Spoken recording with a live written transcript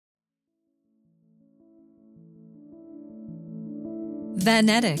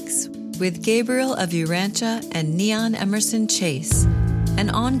Vanetics with Gabriel of Urantia and Neon Emerson Chase, an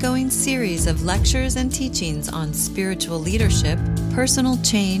ongoing series of lectures and teachings on spiritual leadership, personal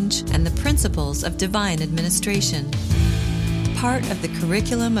change, and the principles of divine administration. Part of the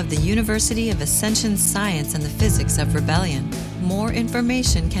curriculum of the University of Ascension Science and the Physics of Rebellion. More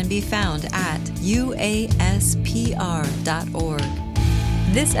information can be found at uaspr.org.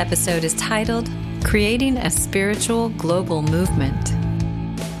 This episode is titled Creating a Spiritual Global Movement.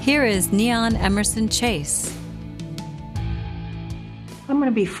 Here is Neon Emerson Chase. I'm going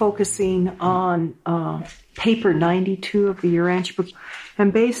to be focusing on paper 92 of the Urantia book,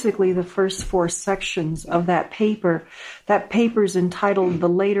 and basically the first four sections of that paper. That paper is entitled The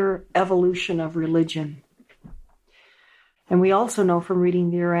Later Evolution of Religion. And we also know from reading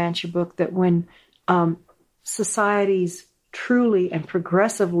the Urantia book that when societies truly and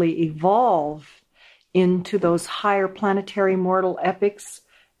progressively evolve into those higher planetary mortal epics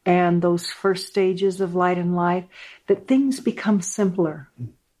and those first stages of light and life, that things become simpler.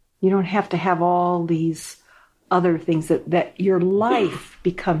 You don't have to have all these other things, that your life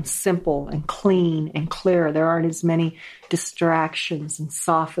becomes simple and clean and clear. There aren't as many distractions and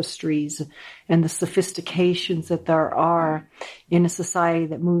sophistries and the sophistications that there are in a society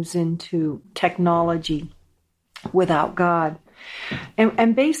that moves into technology without God.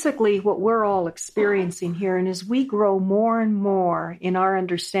 And basically what we're all experiencing here, and as we grow more and more in our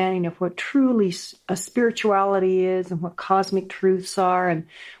understanding of what truly a spirituality is and what cosmic truths are, and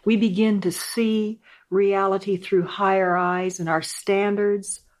we begin to see reality through higher eyes, and our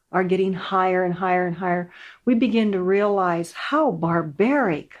standards are getting higher and higher and higher, we begin to realize how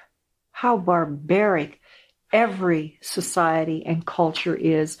barbaric every society and culture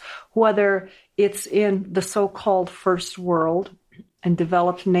is, whether it's in the so-called first world and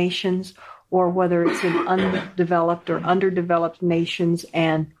developed nations, or whether it's in undeveloped or underdeveloped nations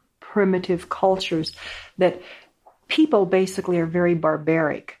and primitive cultures, that people basically are very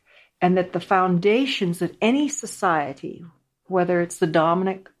barbaric, and that the foundations of any society, whether it's the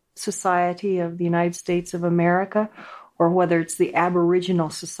dominant society of the United States of America, or whether it's the Aboriginal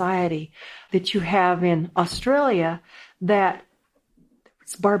society that you have in Australia, that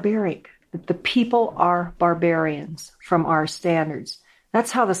it's barbaric, that the people are barbarians from our standards.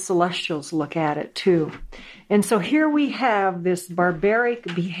 That's how the celestials look at it too. And so here we have this barbaric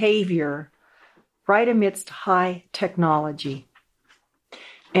behavior right amidst high technology.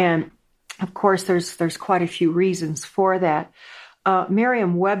 And of course, there's quite a few reasons for that.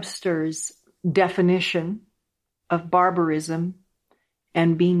 Merriam-Webster's definition of barbarism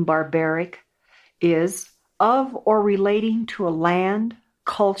and being barbaric is of or relating to a land,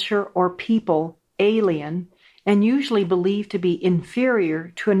 culture, or people alien and usually believed to be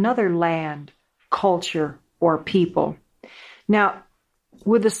inferior to another land, culture, or people. Now,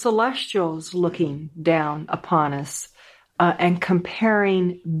 with the celestials looking down upon us and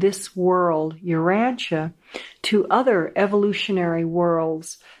comparing this world, Urantia, to other evolutionary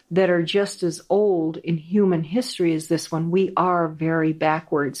worlds that are just as old in human history as this one, we are very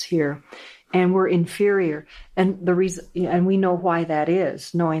backwards here, and we're inferior. And the reason, and we know why that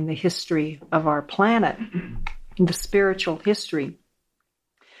is, knowing the history of our planet, the spiritual history.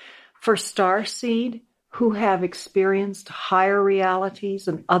 For starseed, who have experienced higher realities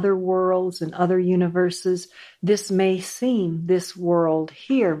and other worlds and other universes, this may seem, this world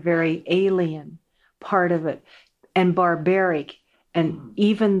here, very alien, part of it, and barbaric. And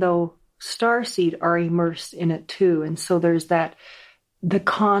even though starseed are immersed in it too. And so there's the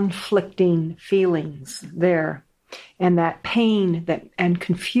conflicting feelings there, and that pain and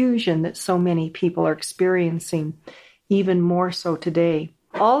confusion that so many people are experiencing, even more so today.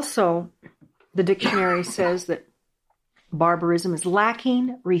 Also, the dictionary says that barbarism is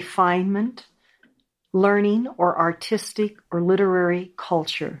lacking refinement, learning, or artistic or literary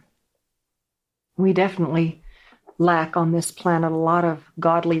culture. We definitely lack on this planet a lot of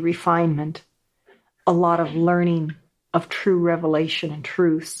godly refinement, a lot of learning of true revelation and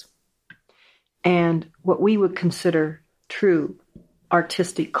truths, and what we would consider true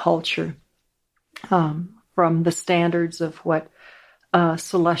artistic culture from the standards of what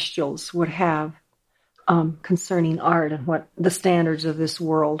celestials would have concerning art and what the standards of this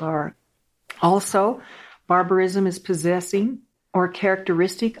world are. Also, barbarism is possessing or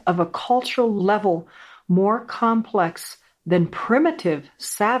characteristic of a cultural level more complex than primitive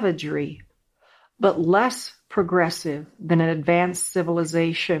savagery, but less progressive than an advanced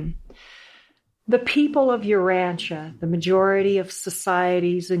civilization. The people of Urantia, the majority of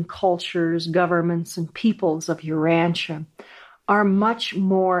societies and cultures, governments and peoples of Urantia, are much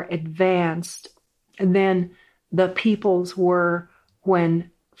more advanced than the peoples were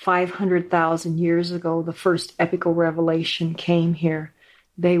when 500,000 years ago the first epical revelation came here.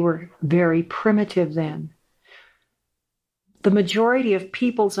 They were very primitive then. The majority of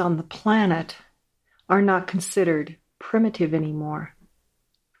peoples on the planet are not considered primitive anymore,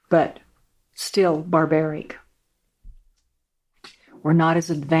 but still barbaric. We're not as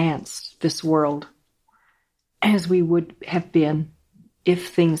advanced, this world, as we would have been if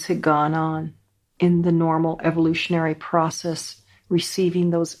things had gone on in the normal evolutionary process, receiving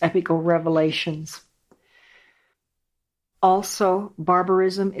those epical revelations. Also,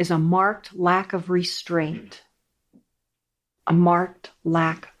 barbarism is a marked lack of restraint. A marked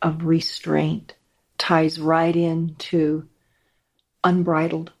lack of restraint ties right into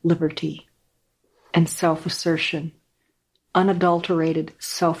unbridled liberty and self-assertion, unadulterated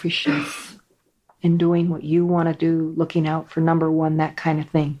selfishness in doing what you want to do, looking out for number one, that kind of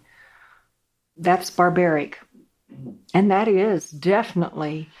thing. That's barbaric. And that is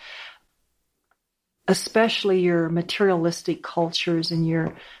definitely, especially your materialistic cultures and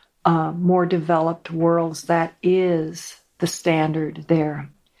your more developed worlds, that is the standard there.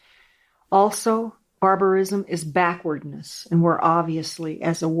 Also, barbarism is backwardness, and we're obviously,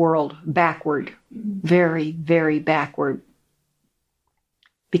 as a world, backward, very, very backward,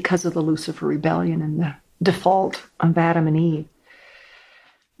 because of the Lucifer rebellion and the default of Adam and Eve.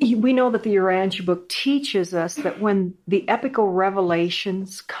 We know that the Urantia book teaches us that when the epical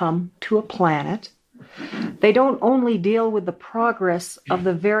revelations come to a planet, they don't only deal with the progress of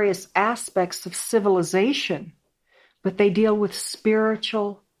the various aspects of civilization, but they deal with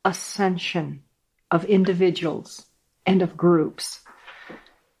spiritual ascension of individuals and of groups.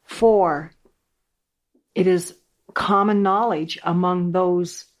 For it is common knowledge among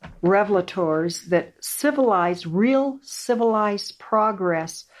those revelators that real civilized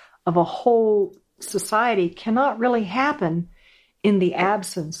progress of a whole society cannot really happen in the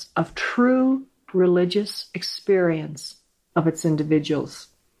absence of true religious experience of its individuals.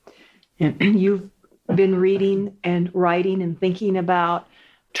 And you've been reading and writing and thinking about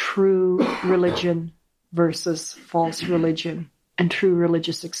true religion versus false religion and true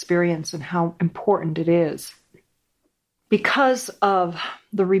religious experience and how important it is. Because of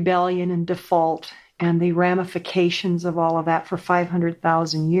the rebellion and default and the ramifications of all of that for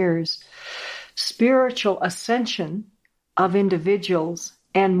 500,000 years, spiritual ascension of individuals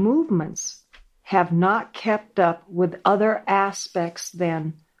and movements have not kept up with other aspects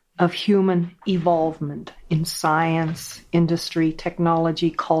then of human evolvement in science, industry, technology,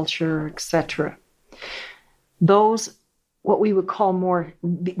 culture, etc. Those, what we would call more,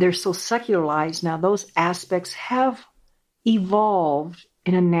 they're so secularized now, those aspects have evolved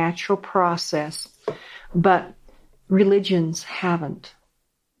in a natural process, but religions haven't.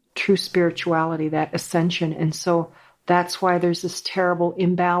 True spirituality, that ascension. And so that's why there's this terrible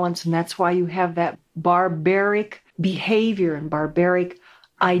imbalance, and that's why you have that barbaric behavior and barbaric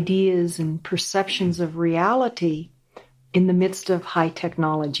ideas and perceptions of reality in the midst of high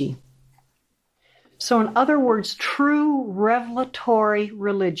technology. So in other words, true revelatory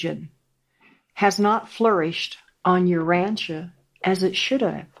religion has not flourished on Urantia as it should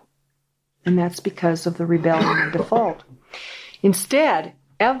have. And that's because of the rebellion and default. Instead,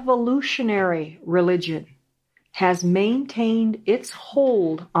 evolutionary religion has maintained its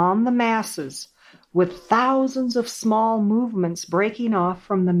hold on the masses, with thousands of small movements breaking off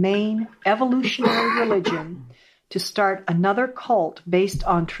from the main evolutionary religion to start another cult based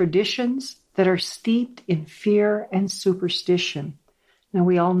on traditions that are steeped in fear and superstition. Now,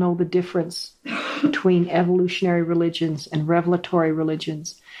 we all know the difference between evolutionary religions and revelatory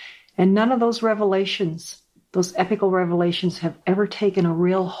religions. And none of those revelations, those epical revelations, have ever taken a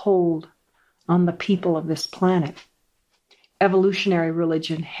real hold on the people of this planet. Evolutionary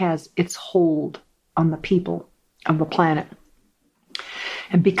religion has its hold on the people of the planet.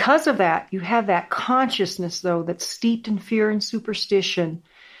 And because of that, you have that consciousness, though, that's steeped in fear and superstition.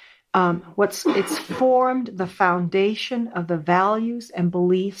 It's formed the foundation of the values and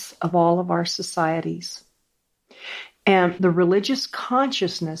beliefs of all of our societies. And the religious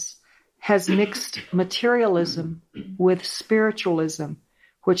consciousness has mixed materialism with spiritualism,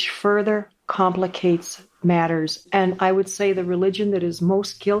 which further complicates matters. And I would say the religion that is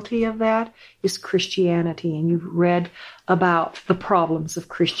most guilty of that is Christianity. And you've read about the problems of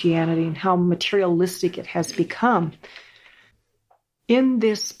Christianity and how materialistic it has become. In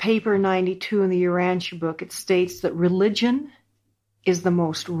this paper 92 in the Urantia book, it states that religion is the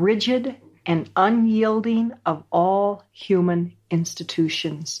most rigid and unyielding of all human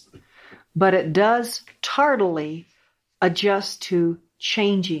institutions. But it does tardily adjust to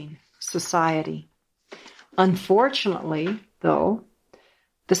changing society. Unfortunately, though,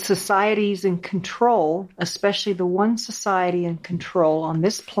 the societies in control, especially the one society in control on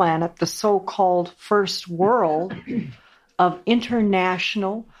this planet, the so-called first world of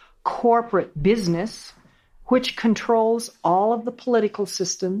international corporate business, which controls all of the political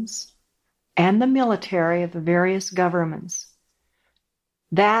systems and the military of the various governments.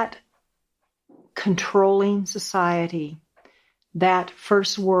 That controlling society, that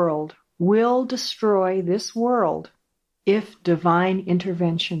first world, will destroy this world if divine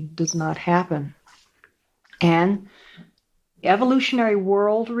intervention does not happen. And evolutionary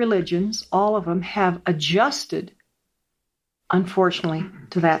world religions, all of them, have adjusted, unfortunately,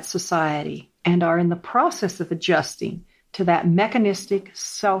 to that society and are in the process of adjusting to that mechanistic,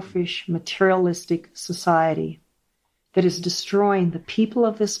 selfish, materialistic society that is destroying the people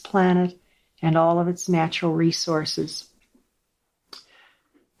of this planet and all of its natural resources.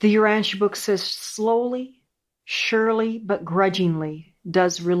 The Urantia book says, slowly, surely, but grudgingly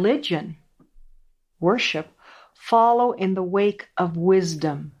does religion, worship, follow in the wake of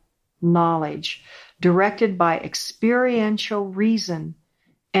wisdom, knowledge, directed by experiential reason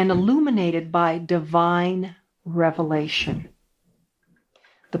and illuminated by divine revelation.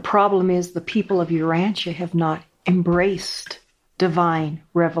 The problem is the people of Urantia have not embraced divine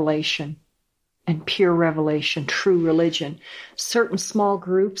revelation and pure revelation, true religion. Certain small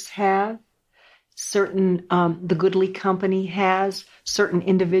groups have, the Goodly Company has, certain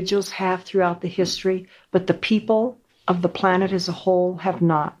individuals have throughout the history, but the people of the planet as a whole have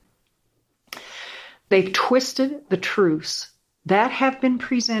not. They've twisted the truths that have been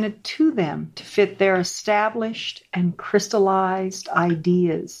presented to them to fit their established and crystallized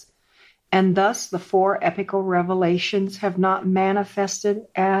ideas. And thus the four epical revelations have not manifested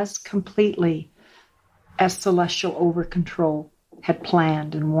as completely as celestial overcontrol had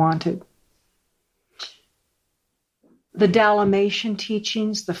planned and wanted. The Dalmatian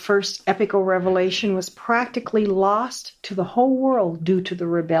teachings, the first epical revelation, was practically lost to the whole world due to the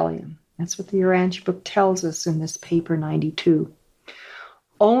rebellion. That's what the Urantia book tells us in this paper 92.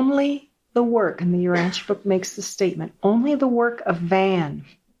 Only the work, and the Urantia book makes the statement, only the work of Van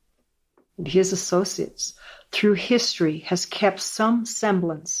and his associates through history has kept some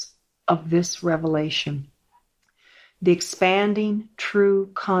semblance of this revelation. The expanding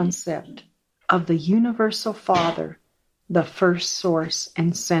true concept of the universal Father, the first source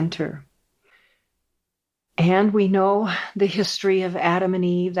and center. And we know the history of Adam and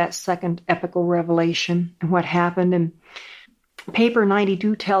Eve, that second epical revelation, and what happened. And paper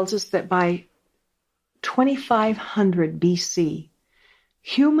 92 tells us that by 2500 BC,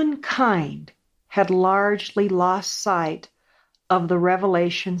 humankind had largely lost sight of the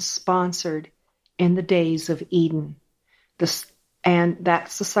revelation sponsored in the days of Eden. And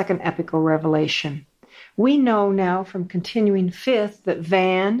that's the second epical revelation. We know now from continuing fifth that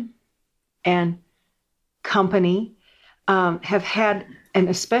Van and company have had, and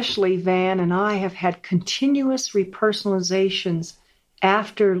especially Van and I, have had continuous repersonalizations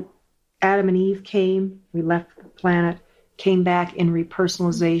after Adam and Eve came, we left the planet, came back in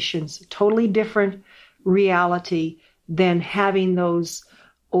repersonalizations. Totally different reality than having those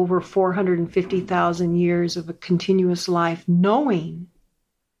over 450,000 years of a continuous life, knowing,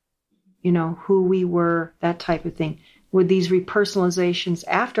 who we were, that type of thing. With these repersonalizations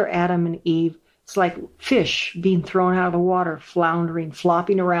after Adam and Eve, it's like fish being thrown out of the water, floundering,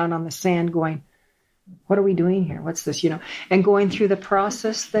 flopping around on the sand, going, what are we doing here? What's this, And going through the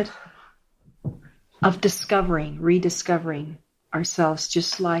process of discovering, rediscovering ourselves,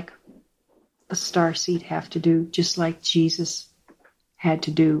 just like a starseed have to do, just like Jesus had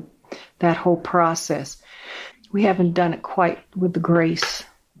to do, that whole process. We haven't done it quite with the grace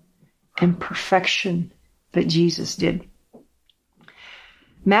and perfection that Jesus did.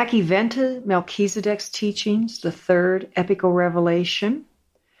 Machiaventa, Melchizedek's teachings, the third epical revelation,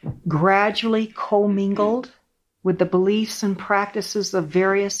 gradually commingled with the beliefs and practices of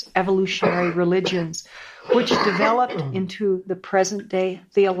various evolutionary religions, which developed into the present-day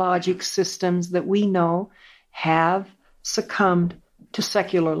theologic systems that we know have succumbed to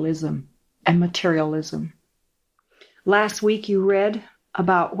secularism and materialism. Last week you read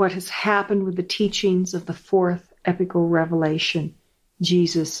about what has happened with the teachings of the fourth epical revelation,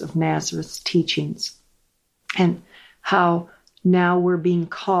 Jesus of Nazareth's teachings, and how now we're being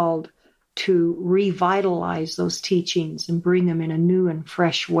called to revitalize those teachings and bring them in a new and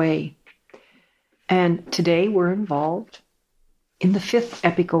fresh way. And today we're involved in the fifth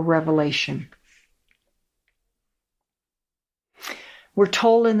epical revelation. We're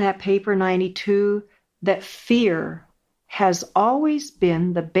told in that paper 92 that fear has always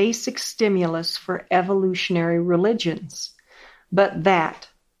been the basic stimulus for evolutionary religions, but that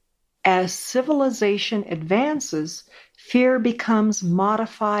As civilization advances, fear becomes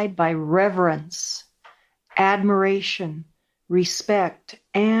modified by reverence, admiration, respect,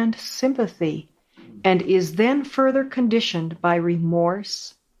 and sympathy, and is then further conditioned by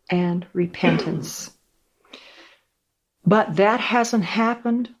remorse and repentance. But that hasn't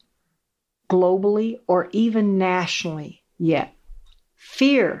happened globally or even nationally yet.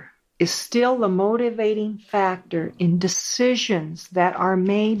 Fear is still the motivating factor in decisions that are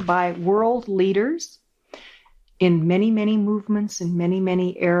made by world leaders in many, many movements in many,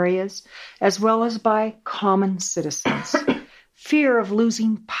 many areas, as well as by common citizens. Fear of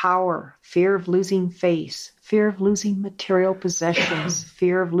losing power, fear of losing face, fear of losing material possessions,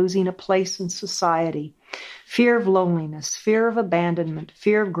 fear of losing a place in society, fear of loneliness, fear of abandonment,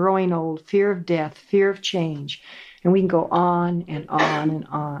 fear of growing old, fear of death, fear of change. And we can go on and on and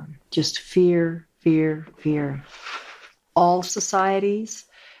on. Just fear, fear, fear. All societies,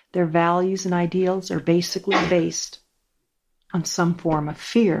 their values and ideals are basically based on some form of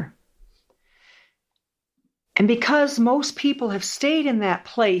fear. And because most people have stayed in that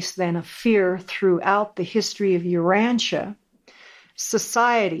place then of fear throughout the history of Urantia,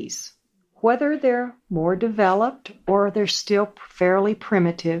 societies, whether they're more developed or they're still fairly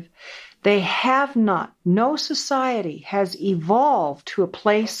primitive, they have not, no society has evolved to a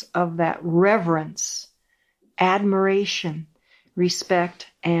place of that reverence, admiration, respect,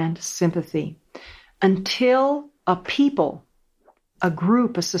 and sympathy. Until a people, a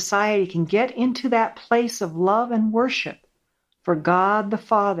group, a society can get into that place of love and worship for God the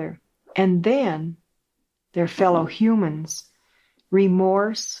Father, and then their fellow humans,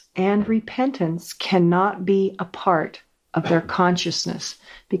 remorse and repentance cannot be a part of their consciousness,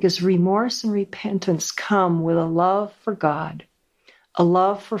 because remorse and repentance come with a love for God, a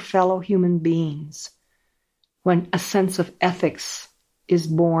love for fellow human beings, when a sense of ethics is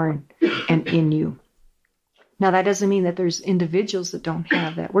born and in you. Now, that doesn't mean that there's individuals that don't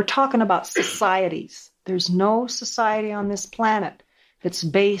have that. We're talking about societies. There's no society on this planet that's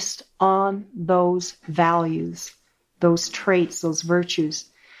based on those values, those traits, those virtues.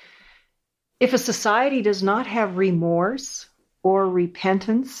 If a society does not have remorse or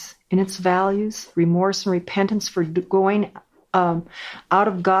repentance in its values, remorse and repentance for going out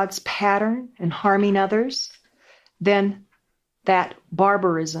of God's pattern and harming others, then that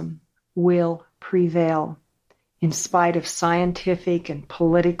barbarism will prevail in spite of scientific and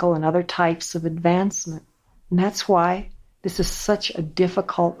political and other types of advancement. And that's why this is such a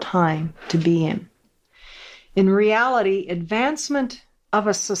difficult time to be in. In reality, advancement of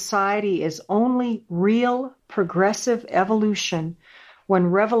a society is only real progressive evolution when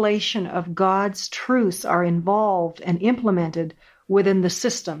revelation of God's truths are involved and implemented within the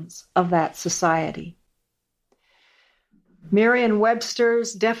systems of that society.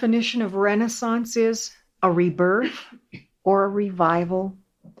 Merriam-Webster's definition of Renaissance is a rebirth or a revival,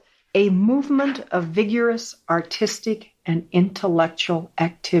 a movement of vigorous artistic and intellectual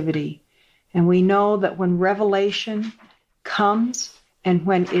activity. And we know that when revelation comes and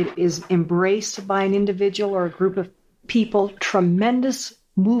when it is embraced by an individual or a group of people, tremendous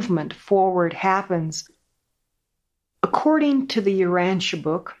movement forward happens. According to the Urantia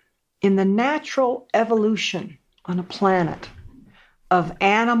book, in the natural evolution on a planet of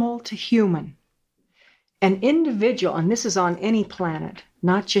animal to human, an individual, and this is on any planet,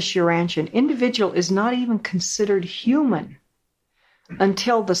 not just Urantia, an individual is not even considered human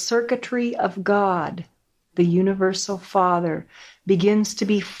until the circuitry of God, the universal Father, begins to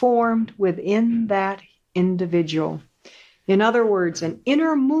be formed within that individual. In other words, an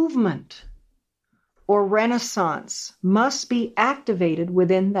inner movement or renaissance must be activated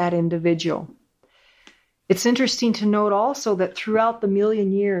within that individual. It's interesting to note also that throughout the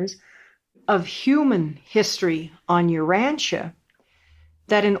million years of human history on Urantia,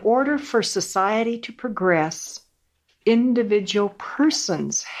 that in order for society to progress, individual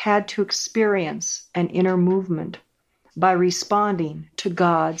persons had to experience an inner movement by responding to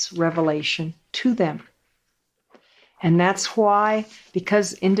God's revelation to them. And that's why,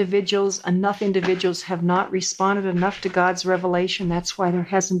 because enough individuals have not responded enough to God's revelation, that's why there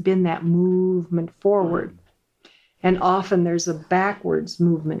hasn't been that movement forward. And often there's a backwards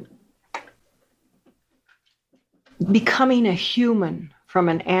movement. Becoming a human from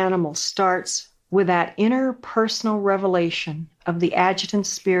an animal starts with that inner personal revelation of the adjutant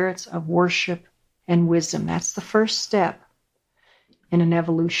spirits of worship and wisdom. That's the first step in an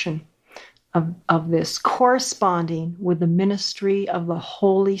evolution of this, corresponding with the ministry of the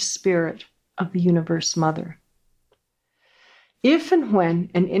Holy Spirit of the Universe Mother. If and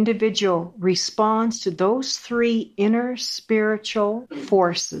when an individual responds to those three inner spiritual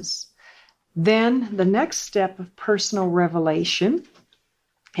forces, Then the next step of personal revelation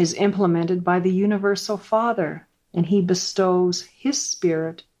is implemented by the Universal Father, and he bestows his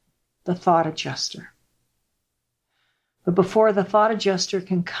spirit, the thought adjuster. But before the thought adjuster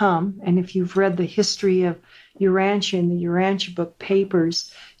can come, and if you've read the history of Urantia in the Urantia book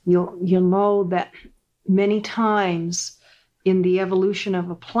papers, you'll know that many times in the evolution of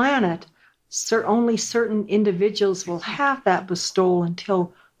a planet, only certain individuals will have that bestowal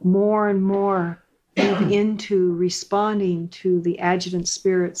until more and more move into responding to the adjutant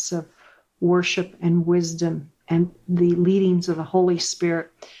spirits of worship and wisdom and the leadings of the Holy Spirit.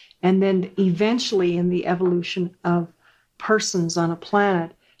 And then eventually in the evolution of persons on a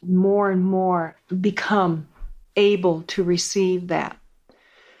planet, more and more become able to receive that.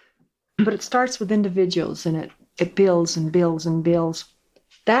 But it starts with individuals, and it builds and builds and builds.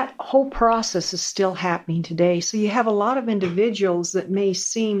 That whole process is still happening today. So you have a lot of individuals that may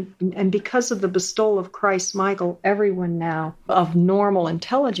seem, and because of the bestowal of Christ Michael, everyone now of normal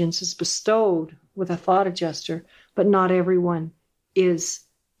intelligence is bestowed with a thought adjuster, but not everyone is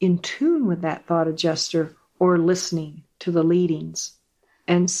in tune with that thought adjuster or listening to the leadings.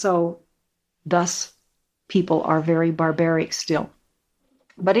 And so, thus, people are very barbaric still.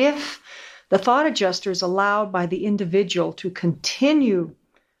 But if the thought adjuster is allowed by the individual to continue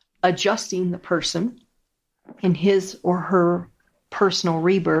adjusting the person in his or her personal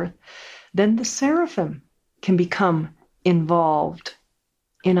rebirth, then the seraphim can become involved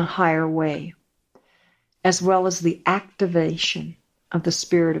in a higher way, as well as the activation of the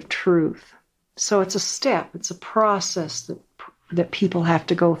Spirit of Truth. So it's a step, it's a process that people have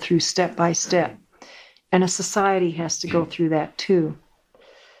to go through step by step, and a society has to go through that too.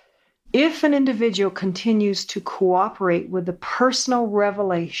 If an individual continues to cooperate with the personal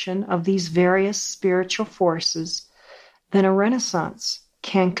revelation of these various spiritual forces, then a renaissance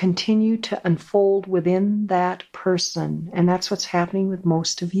can continue to unfold within that person. And that's what's happening with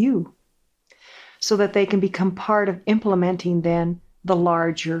most of you. So that they can become part of implementing then the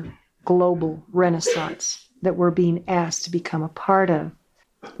larger global renaissance that we're being asked to become a part of.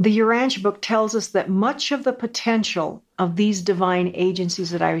 The Urantia book tells us that much of the potential of these divine agencies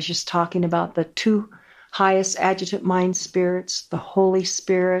that I was just talking about, the two highest adjutant mind spirits, the Holy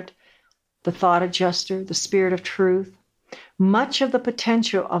Spirit, the thought adjuster, the Spirit of Truth, much of the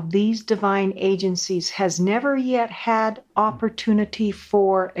potential of these divine agencies has never yet had opportunity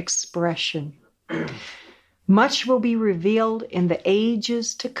for expression. Much will be revealed in the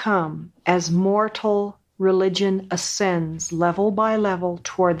ages to come as mortal religion ascends level by level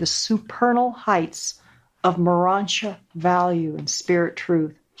toward the supernal heights of Morontia value and spirit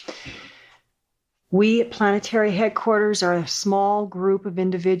truth. We at Planetary Headquarters are a small group of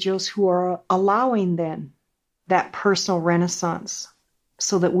individuals who are allowing then that personal renaissance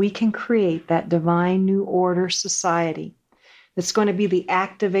so that we can create that divine new order society that's going to be the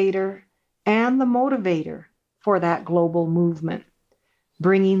activator and the motivator for that global movement,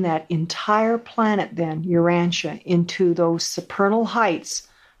 bringing that entire planet then, Urantia, into those supernal heights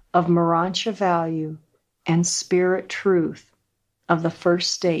of Morontia value and spirit truth of the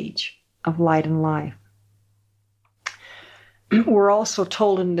first stage of light and life. We're also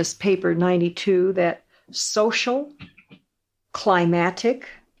told in this paper 92 that social, climatic,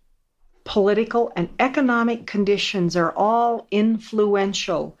 political, and economic conditions are all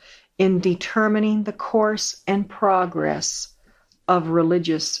influential in determining the course and progress of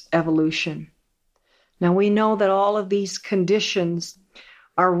religious evolution. Now we know that all of these conditions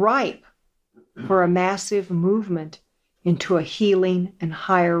are ripe for a massive movement into a healing and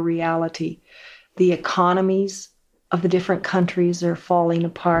higher reality. The economies of the different countries are falling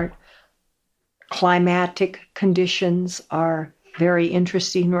apart. Climatic conditions are very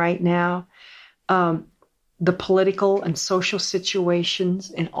interesting right now. The political and social situations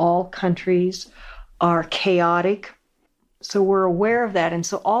in all countries are chaotic. So we're aware of that. And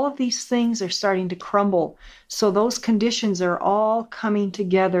so all of these things are starting to crumble. So those conditions are all coming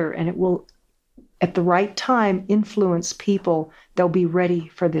together, and it will, at the right time, influence people. They'll be ready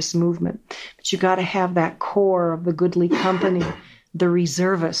for this movement. But you got to have that core of the goodly company, the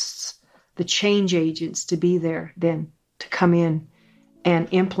reservists, the change agents to be there then to come in and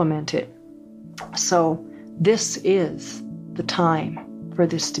implement it. So this is the time for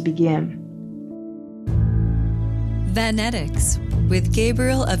this to begin. Vanetics with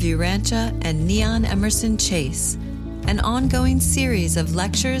Gabriel of Urantia and Neon Emerson Chase, an ongoing series of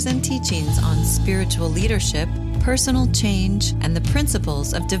lectures and teachings on spiritual leadership, personal change, and the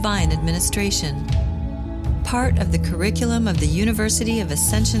principles of divine administration. Part of the curriculum of the University of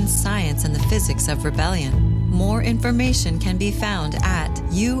Ascension Science and the Physics of Rebellion. More information can be found at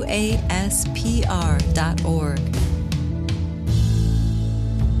uaspr.org.